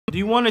Do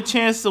you want a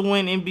chance to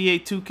win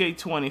NBA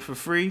 2K20 for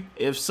free?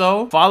 If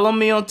so, follow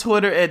me on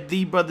Twitter at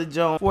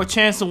TheBrothaJones for a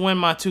chance to win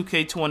my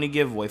 2K20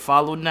 giveaway.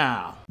 Follow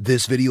now.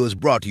 This video is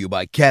brought to you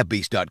by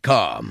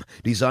CatBeast.com.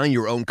 Design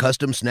your own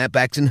custom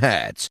snapbacks and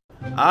hats.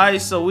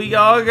 Alright, so we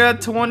all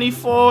got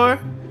 24.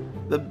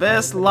 The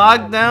best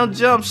lockdown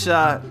jump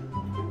shot.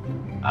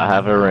 I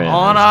have a ring.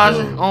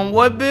 On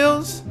what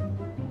builds?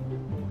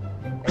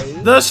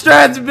 The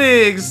stretch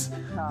bigs.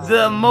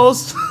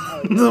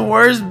 The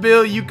worst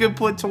build you could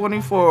put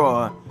 24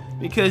 on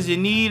because you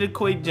need a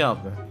quick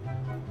jumper.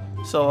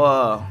 So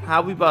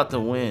how we about to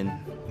win?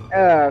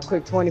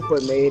 Quick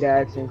 20-foot made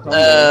action.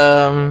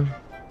 I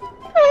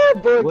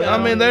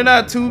mean, they're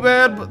not too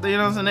bad, but you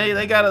know what I'm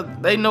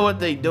saying? They know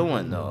what they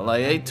doing though.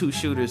 Like they two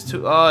shooters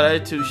too. Oh, they're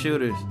two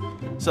shooters.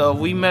 So if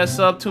we mess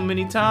up too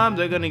many times,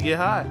 they're gonna get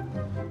hot.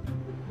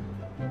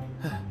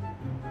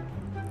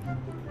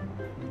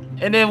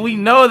 And then we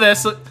know that.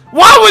 So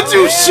why would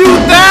you shoot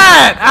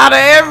that out of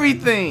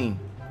everything?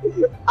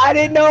 I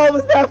didn't know I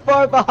was that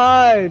far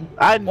behind.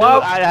 I knew.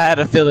 I had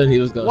a feeling he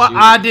was gonna shoot.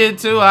 I did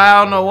too.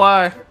 I don't know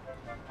why.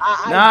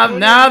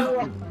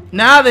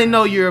 Now they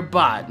know you're a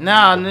bot.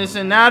 Now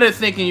they're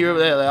thinking you're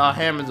like, oh,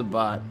 Hammer's a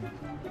bot.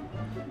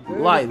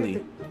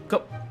 Lightly.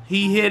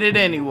 He hit it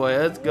anyway.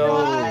 Let's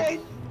go.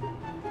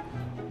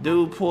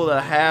 Dude pulled a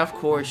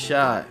half-court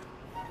shot.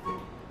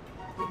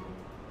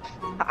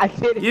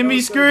 Give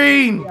me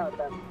screen.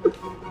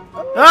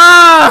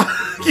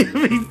 Ah! Give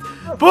me.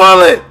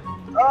 Pull it.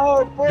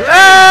 Oh, boy.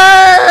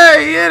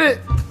 Hey! Hit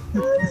it.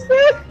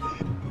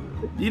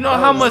 You know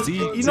how much?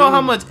 You know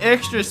how much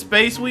extra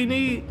space we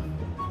need?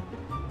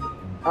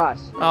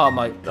 Oh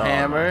my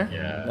Hammer.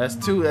 Yeah. That's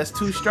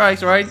two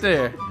strikes right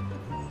there.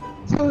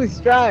 2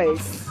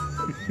 strikes.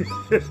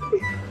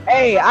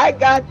 Hey, I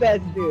got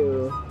that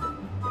dude.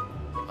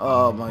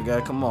 Oh my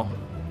god, come on.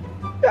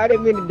 I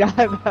didn't mean to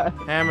die.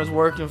 Hammer's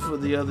working for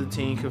the other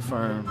team,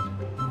 confirmed.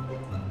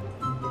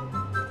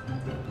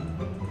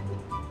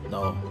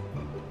 No.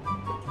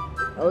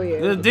 Oh yeah.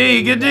 Good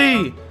D, good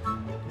D.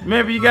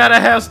 Remember, you gotta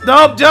have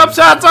jump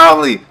shots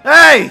only.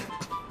 Hey.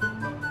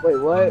 Wait,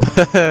 what?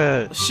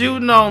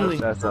 Shooting only.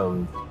 That's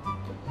only.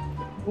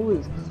 Who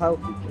is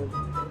healthy?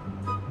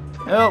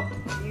 Help.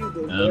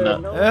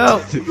 No.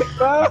 Help.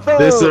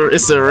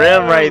 It's a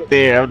rim right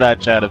there. I'm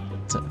not trying to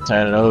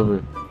turn it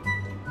over.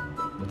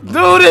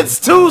 Dude, it's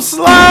too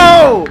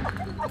slow.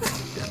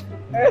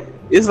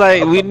 It's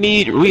like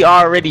we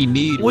already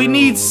need. We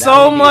need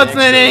so much, and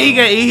then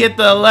he hit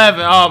the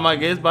 11. Oh my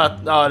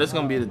god, this is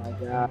gonna be the.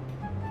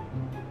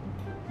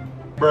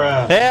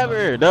 Bruh.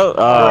 Hammer, no.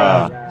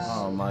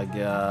 Oh my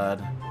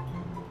god.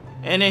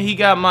 And then he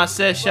got my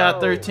set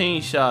shot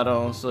 13 shot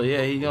on, so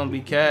yeah, he's gonna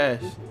be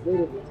cash.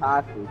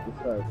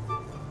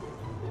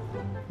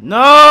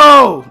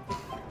 No!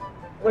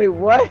 Wait,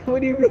 what?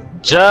 What do you mean?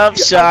 Jump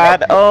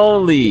shot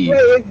only. Wait,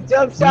 it's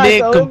jump shot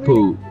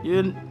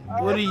only?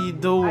 What are you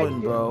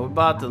doing, bro? We're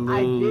about to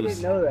lose. I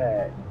didn't know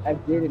that. I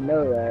didn't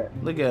know that.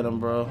 Look at him,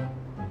 bro.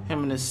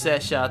 Him and his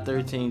set shot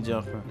 13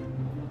 jumper.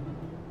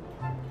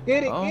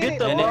 Get it, get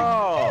the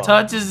ball.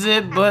 Touches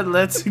it, but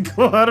lets it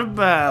go out of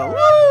bounds.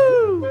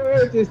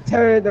 Woo! Just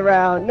turned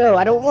around. No,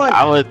 I don't want.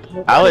 I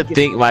would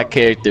think my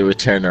character would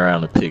turn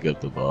around and pick up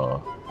the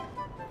ball.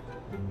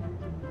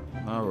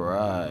 All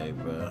right,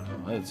 bro.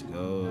 Let's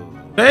go.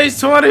 Base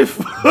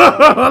 24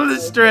 on the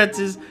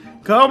stretches.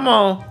 Come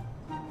on.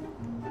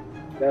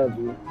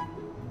 W.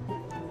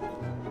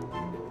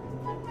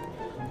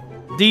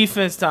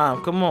 Defense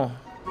time. Come on.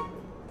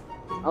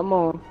 I'm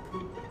on.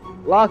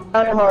 Lock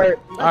down that heart.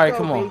 Alright,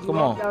 come on.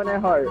 Lock down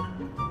that heart.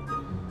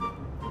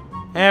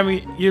 Hammer,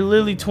 you're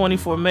literally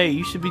 24 made.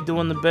 You should be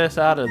doing the best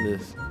out of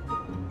this.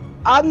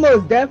 I'm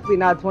most definitely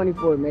not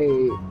 24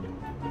 made.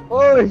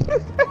 Oh,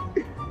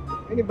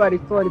 anybody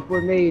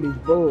 24 made is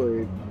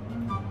bored.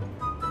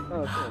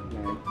 Oh, fuck,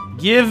 man.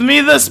 Give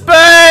me the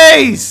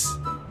space!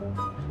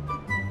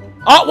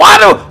 Oh,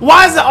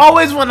 why is it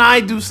always when I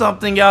do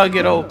something y'all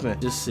get open?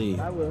 Just see.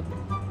 I will.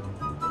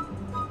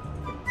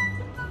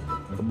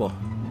 Come on.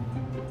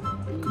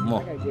 Come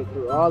on. I gotta get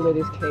through all of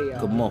this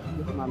chaos. Come on.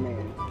 This is my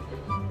man.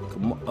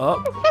 Come on.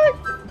 Up.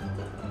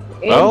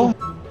 Oh.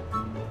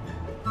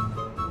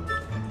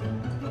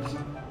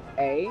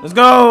 Hey. Let's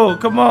go.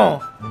 Come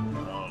on.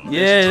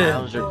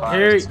 Yeah. Too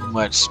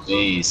much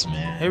space,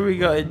 man. Here we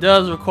go. It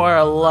does require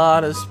a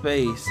lot of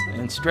space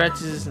and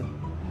stretches.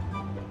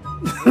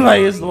 Like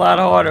it's a lot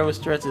harder with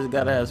stretches.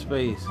 Gotta have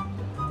space.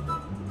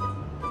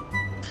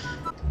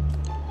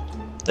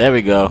 There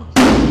we go.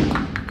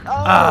 Oh,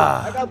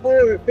 I got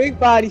bored. Big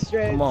body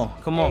stretch. Come on.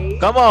 Come on. Hey.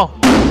 Come on.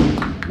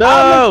 No.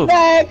 I'm a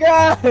bad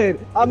guy.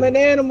 I'm an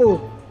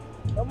animal.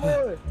 Come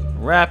on.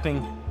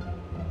 Rapping.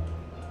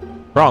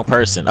 Wrong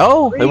person.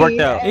 Oh, it worked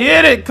out. He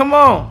hit it. Come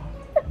on.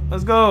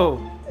 Let's go.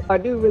 I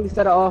do really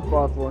set an off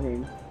ball for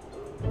him.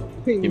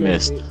 He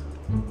missed.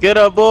 Get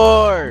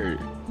aboard.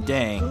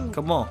 Dang.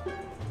 Come on.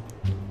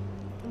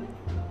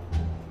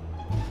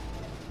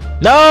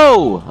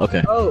 No.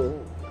 Okay. Oh.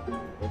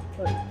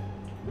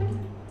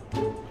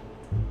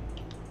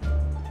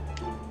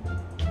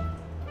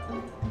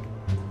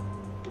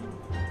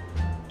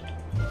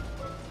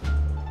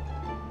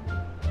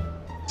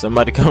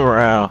 Somebody come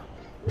around.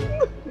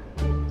 Oh,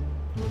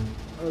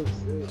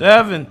 shit.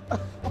 7,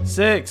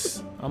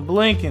 6. I'm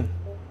blinking.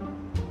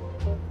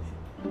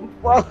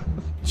 Fuck.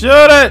 Shoot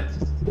it!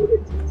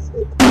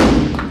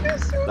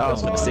 I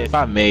was gonna say if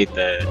I made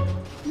that.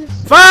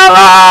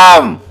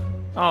 Foul him!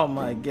 Oh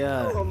my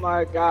god. Oh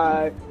my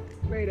god.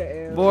 Straight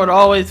to L. Board,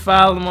 always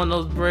foul him on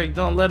those breaks.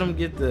 Don't let him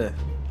get the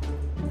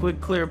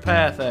quick clear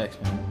path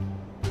action.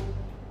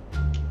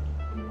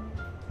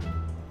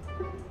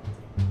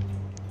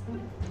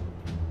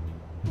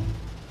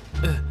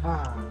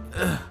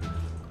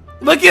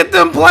 Look at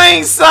them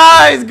playing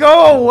sides.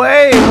 Go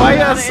away. Why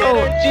y'all so?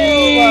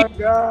 Oh my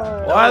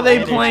god. Why are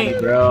they playing?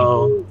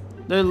 Bro.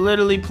 They're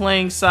literally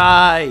playing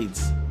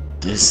sides.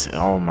 This.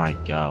 Oh my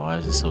god. Why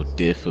is it so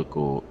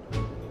difficult?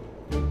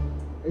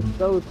 It's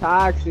so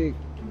toxic.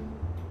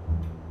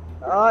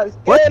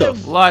 What the?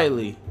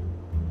 Lightly.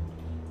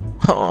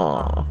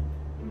 Oh.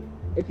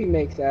 If he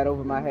makes that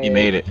over my head. He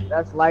made it.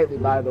 That's lightly,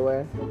 by the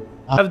way.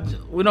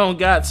 We don't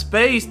got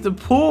space to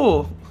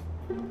pull.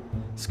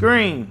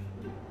 Screen.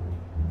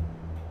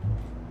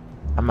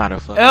 I'm out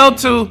of fucking.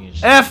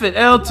 L2. F it.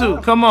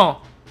 L2. Come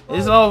on.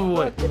 It's over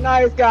with. Fucking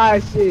nice guy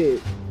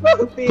shit.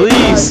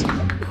 Please.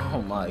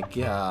 Oh my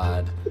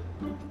god.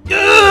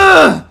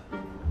 Ugh!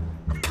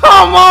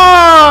 Come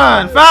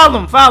on! Foul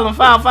him! Foul him!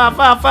 Foul! Foul!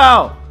 Foul!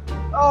 Foul!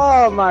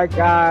 Oh my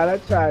god, I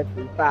tried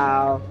to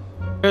foul.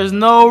 There's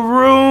no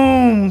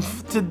room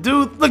to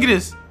do. Look at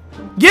this.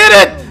 Get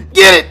it!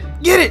 Get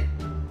it! Get it!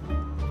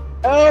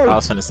 I Oh,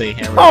 was gonna say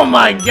hammer. Oh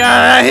my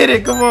god! I hit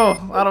it! Come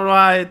on! I don't know how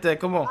I hit that.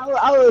 Come on!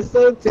 I was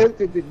so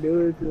tempted to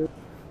do it. Too.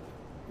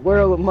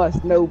 World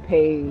must know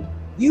pain.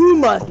 You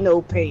must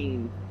know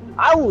pain.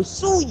 I will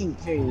sue you,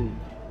 pain.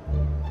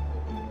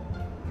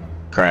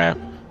 Crap.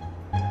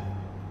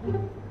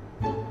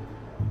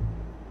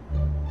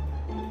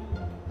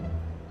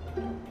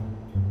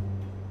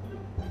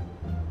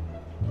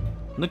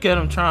 Look at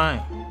him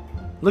trying.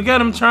 Look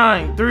at him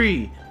trying.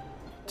 3,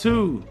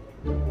 2.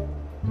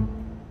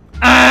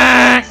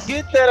 Ah!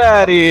 Get that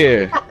out of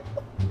here.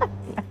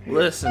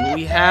 Listen,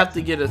 we have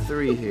to get a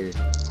 3 here.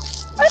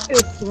 I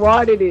just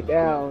swatted it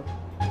down.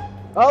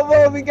 Oh,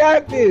 boy, we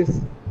got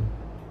this.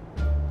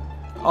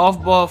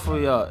 Off ball for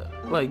y'all.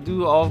 Like,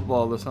 do off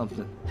ball or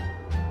something.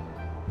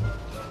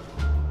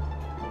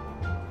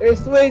 They're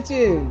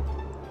switching.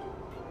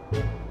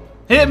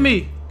 Hit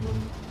me!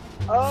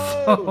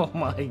 Oh, Oh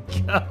my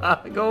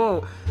god.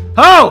 Go.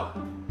 Oh!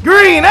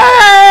 Green!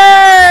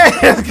 Hey!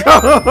 Let's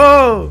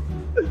go!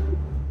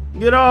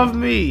 Get off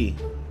me.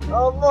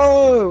 oh,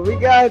 boy, we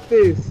got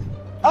this.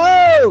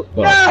 Oh,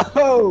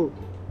 no.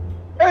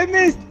 I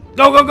missed.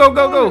 Go, go, go,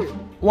 go, go.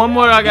 One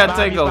more I gotta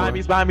take over.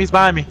 He's behind me. He's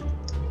behind me.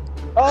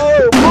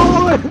 Oh,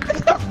 boy.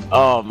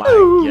 Oh my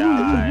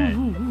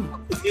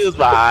god. He was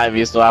behind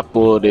me, so I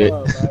pulled it.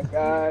 Oh, my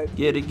God.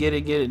 Get it, get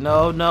it, get it.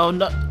 No, no,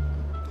 no.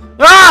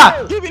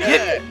 Ah! Give me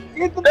that.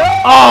 Get the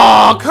ball.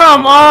 Oh,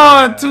 come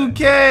on,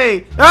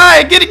 2K. All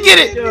right, get it, get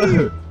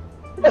it.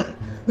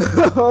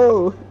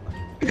 Oh,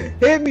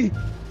 hit me.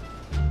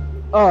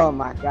 Oh,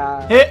 my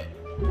God. Hit.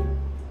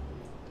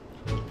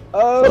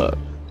 Oh.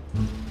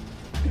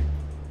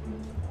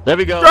 There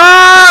we go.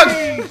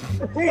 Drugs!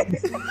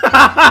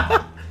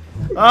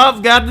 Oh,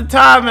 got the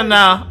timing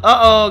now.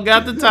 Uh-oh,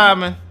 got the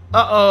timing.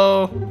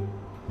 Uh-oh.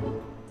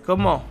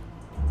 Come on.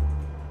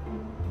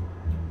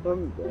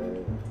 I'm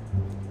dead.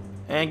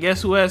 And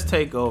guess who has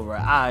takeover?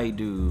 I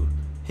do.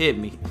 Hit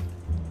me.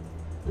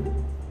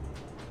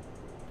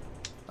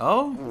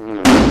 Oh?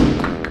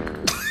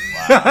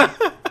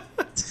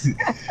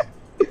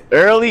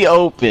 Early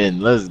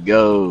open. Let's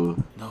go.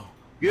 No.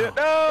 Good.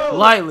 No.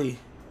 Lightly.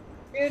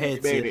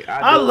 Hits Baby, it.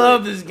 I I do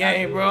love it. this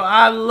game, bro.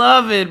 I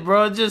love it,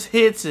 bro. It just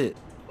hits it.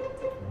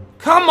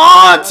 Come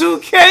on,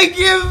 2K,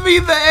 give me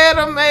the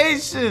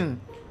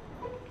animation.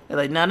 They're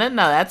like, no, no,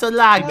 no, that's a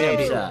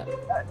lockdown shot.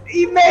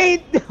 He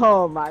made.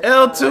 Oh my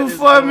God. L2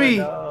 for me.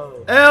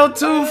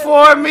 L2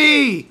 for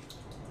me.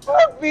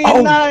 Fuck me,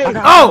 Oh, nice.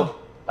 Oh,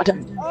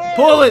 Oh,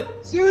 pull it.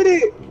 Shoot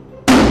it.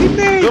 He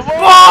made.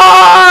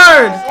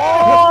 Board.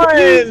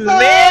 He's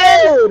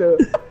man.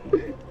 sold.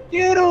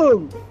 Get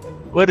him.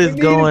 What is We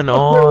need going to-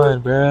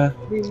 on,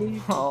 bruh? We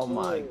need to Oh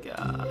my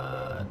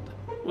god.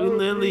 We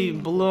literally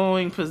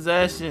blowing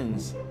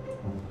possessions.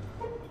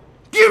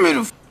 Give me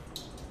the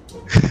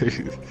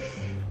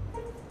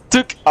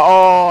Took.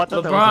 Oh, I thought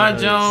that was LeBron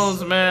nice.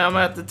 Jones, man. I'm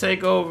gonna have to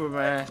take over,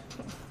 man.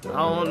 I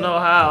don't know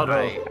how though.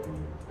 Right.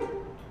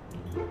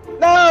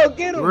 No,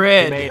 get him.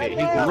 Red, He made it. He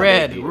got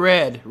red, it.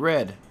 red,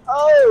 red.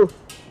 Oh,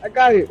 I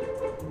got it.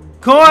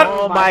 Corn.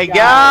 Oh my my God.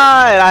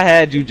 god. I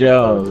had you,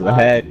 Jones.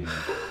 I had you.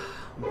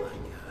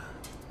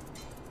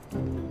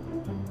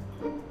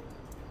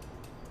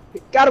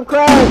 Got him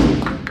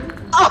crashed.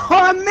 Oh,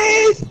 I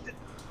missed.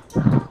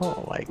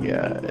 Oh my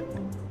god.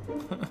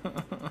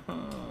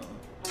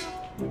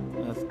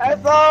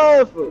 That's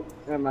awful.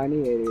 Never mind, he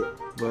hit it.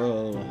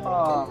 Bro.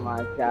 Oh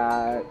my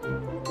God.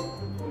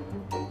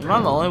 Am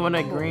I the only one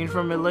that green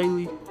from it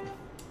lately?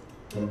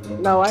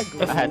 No, I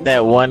had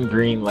that one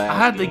green last. I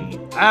have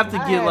to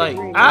get like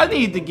I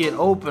need to get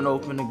open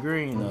the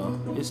green though.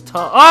 It's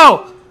tough.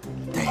 Oh,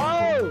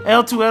 damn.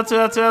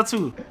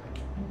 L2.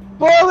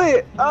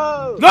 Bullet!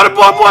 Oh! Go to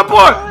board!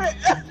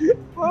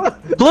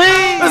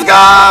 Please! Let's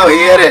go! He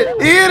hit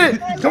it!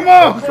 Come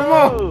on!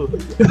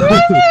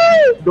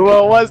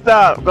 Go on, one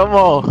stop. Come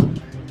on.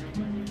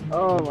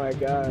 Oh my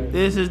god.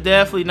 This is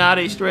definitely not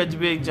a stretch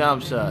big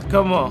jump shot.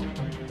 Come on.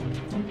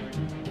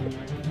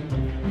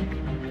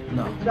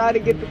 No. Try to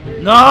get the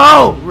 3.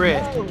 No!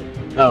 Red.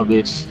 No,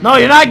 bitch. No,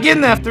 you're not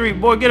getting that 3.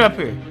 Boy, get up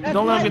here.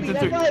 Don't let him get the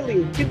 3.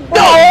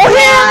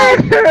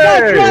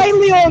 That's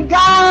Riley on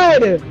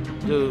God!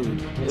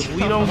 Dude, if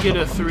we don't get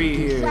a 3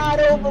 here, Shot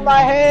over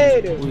my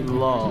head. we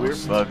lost. We're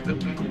fucked up.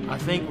 I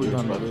think we're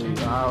gonna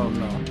lose. I don't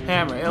know.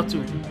 Hammer,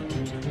 L2.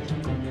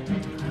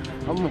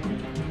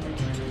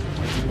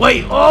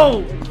 Wait,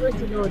 oh! They're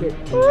switching on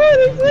it.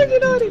 They're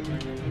switching on it.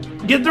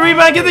 Get the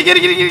rebound, get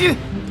it.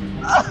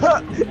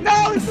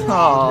 No, it's a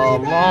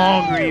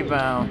Long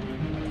rebound.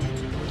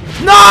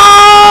 No!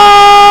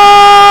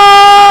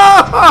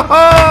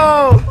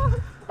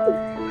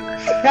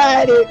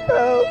 Got it,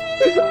 bro.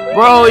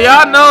 Bro,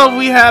 y'all know if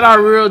we had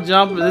our real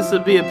jumper, this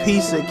would be a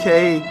piece of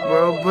cake,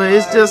 bro. But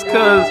it's just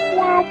cause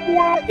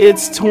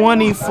it's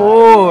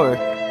 24.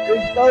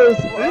 It's so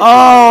sweet.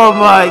 Oh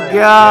my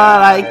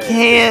god, I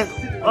can't.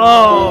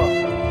 Oh,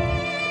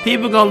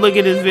 people gonna look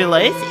at this video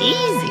like it's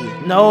easy.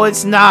 No,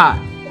 it's not.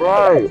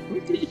 Right.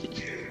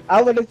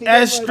 I wanna see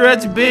As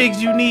stretch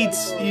bigs, you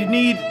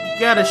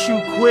gotta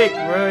shoot quick,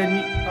 bro.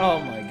 And oh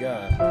my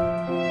god,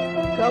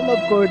 come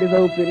up court is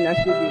open. That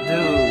should be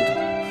dude.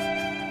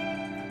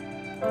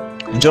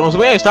 Jones,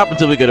 we ain't stopping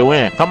until we get a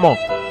win. Come on.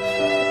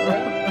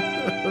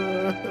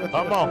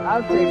 Come on.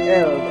 I'll take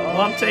L.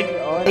 Well, I'm taking.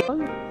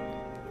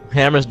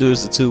 Hammers do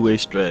is a two-way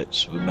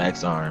stretch with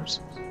max arms.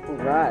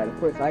 Right, of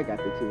course I got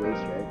the 2-way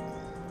stretch.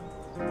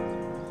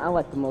 I'm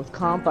like the most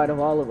comp out of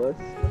all of us.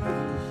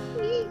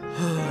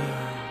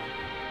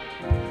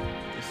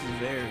 This is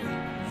very,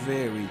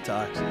 very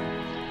toxic.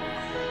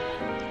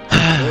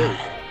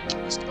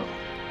 Let's go.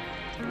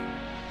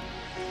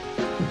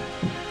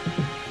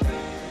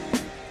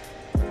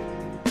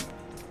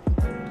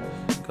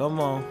 Come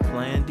on,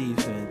 playing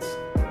defense.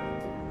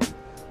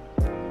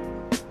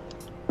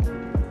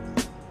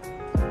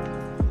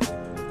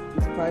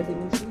 I'm surprised he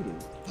didn't shoot it.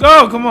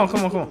 Go! Come on.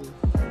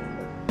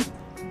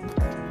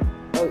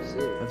 Oh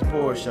shit. That's a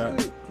board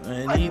shot.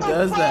 And he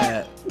does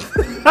that.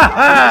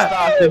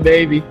 Stop it,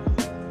 baby.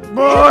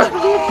 Boy!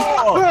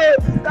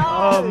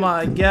 Oh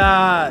my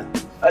god.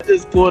 I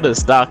just pulled a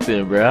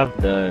Stockton, bro. I'm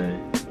done.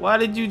 Why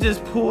did you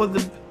just pull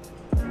the...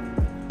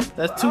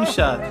 That's 2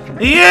 shots.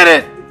 He hit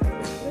it!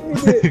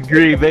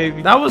 Green,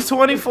 baby. That was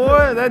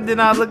 24? That did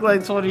not look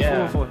like 24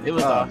 Yeah, for it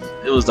was off.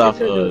 It was off.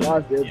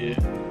 Yeah.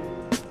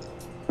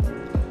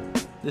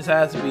 This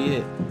has to be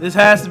it. This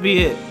has to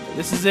be it.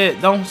 This is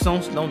it. Don't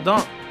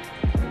dunk.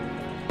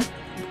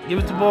 Give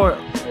it to board.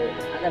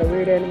 I got a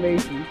weird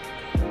animation.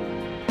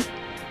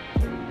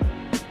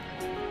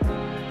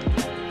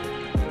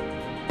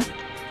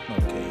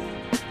 Okay.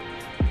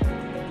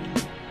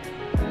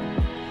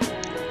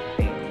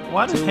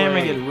 Why does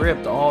Hammer get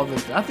ripped all the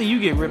time? I think you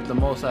get ripped the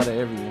most out of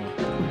everyone.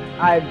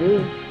 I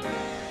do.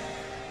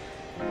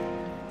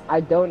 I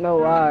don't know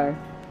why.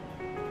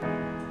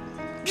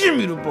 Give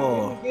me the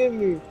ball. Give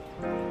me.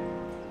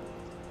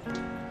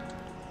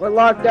 What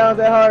lockdowns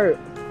at heart?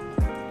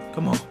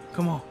 Come on.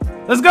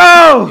 Let's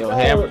go! Yo,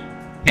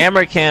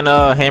 Hammer can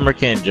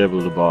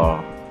dribble the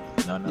ball.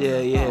 No. No.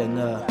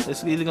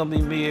 It's either gonna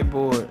be me or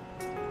board.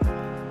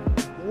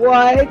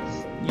 What?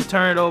 You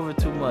turn it over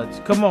too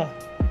much. Come on.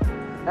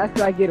 That's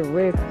why I get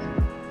ripped.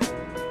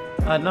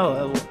 I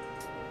know.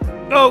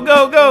 Go!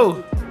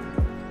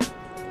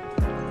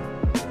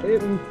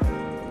 Hit me.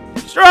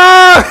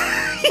 Strong!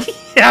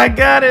 I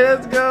got it.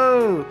 Let's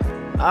go.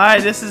 All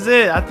right, this is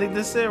it. I think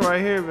this is it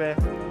right here, man.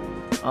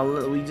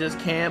 We just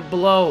can't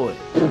blow it.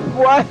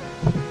 What?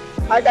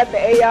 I got the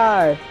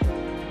AI.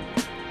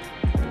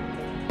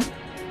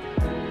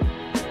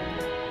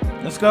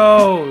 Let's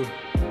go.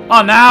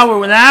 Oh,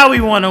 now we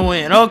want to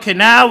win. Okay,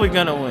 now we're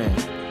gonna win.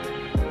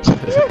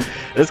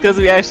 It's because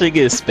we actually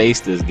get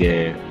space this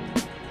game.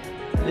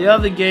 The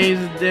other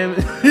games,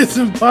 it's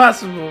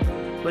impossible.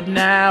 But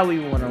now we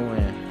want to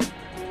win.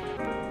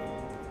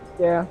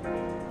 Yeah.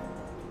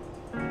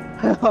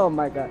 Oh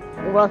my god.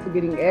 We're also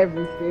getting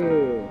every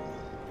field.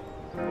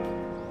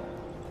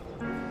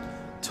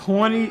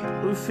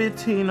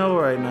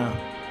 15-0 right now.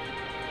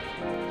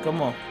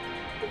 Come on.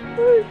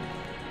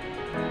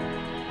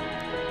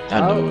 I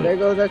know it. There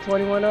goes that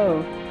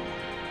 21-0.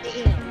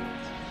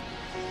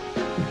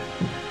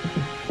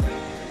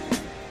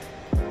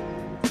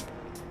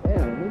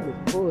 Damn, we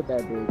just pulled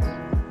that bitch.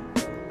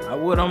 I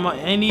would on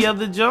any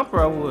other jumper,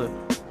 I would.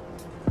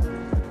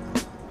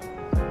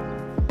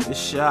 Good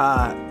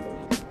shot.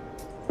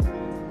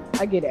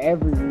 I get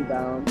every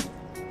rebound.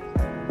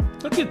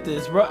 Look at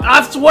this, bro.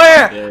 I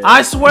swear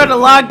the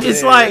lock,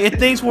 it's like, it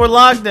thinks we're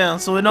locked down,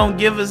 so it don't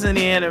give us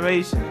any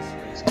animations.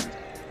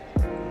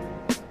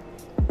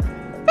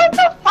 What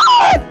the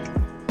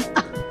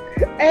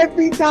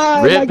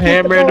time Rip I get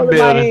Hammer in the ball my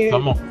building. hand,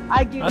 Come on.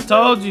 I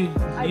told you,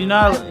 you're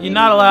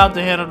not allowed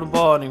to handle the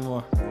ball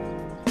anymore.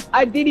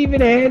 I didn't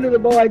even handle the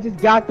ball. I just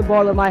got the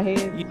ball in my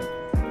hand.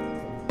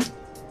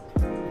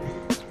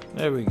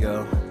 There we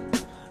go.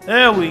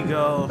 There we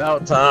go.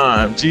 About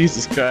time.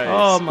 Jesus Christ.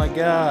 Oh my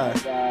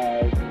God.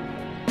 Guys,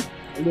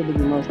 literally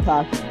the most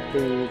toxic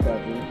thing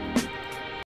ever.